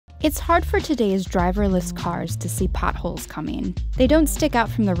It's hard for today's driverless cars to see potholes coming. They don't stick out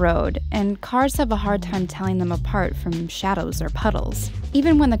from the road, and cars have a hard time telling them apart from shadows or puddles.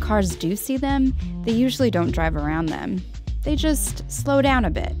 Even when the cars do see them, they usually don't drive around them. They just slow down a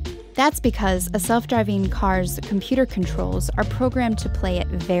bit. That's because a self-driving car's computer controls are programmed to play it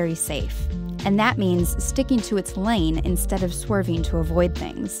very safe. And that means sticking to its lane instead of swerving to avoid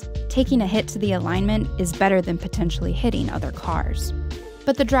things. Taking a hit to the alignment is better than potentially hitting other cars.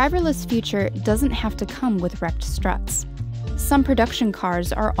 But the driverless future doesn't have to come with wrecked struts. Some production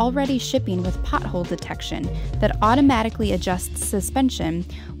cars are already shipping with pothole detection that automatically adjusts suspension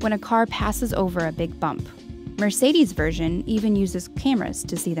when a car passes over a big bump. Mercedes' version even uses cameras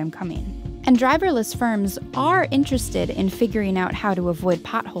to see them coming. And driverless firms are interested in figuring out how to avoid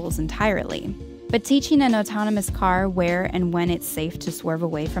potholes entirely. But teaching an autonomous car where and when it's safe to swerve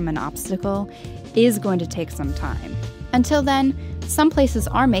away from an obstacle is going to take some time. Until then, some places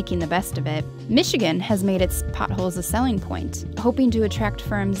are making the best of it. Michigan has made its potholes a selling point, hoping to attract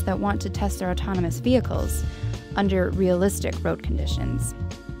firms that want to test their autonomous vehicles under realistic road conditions.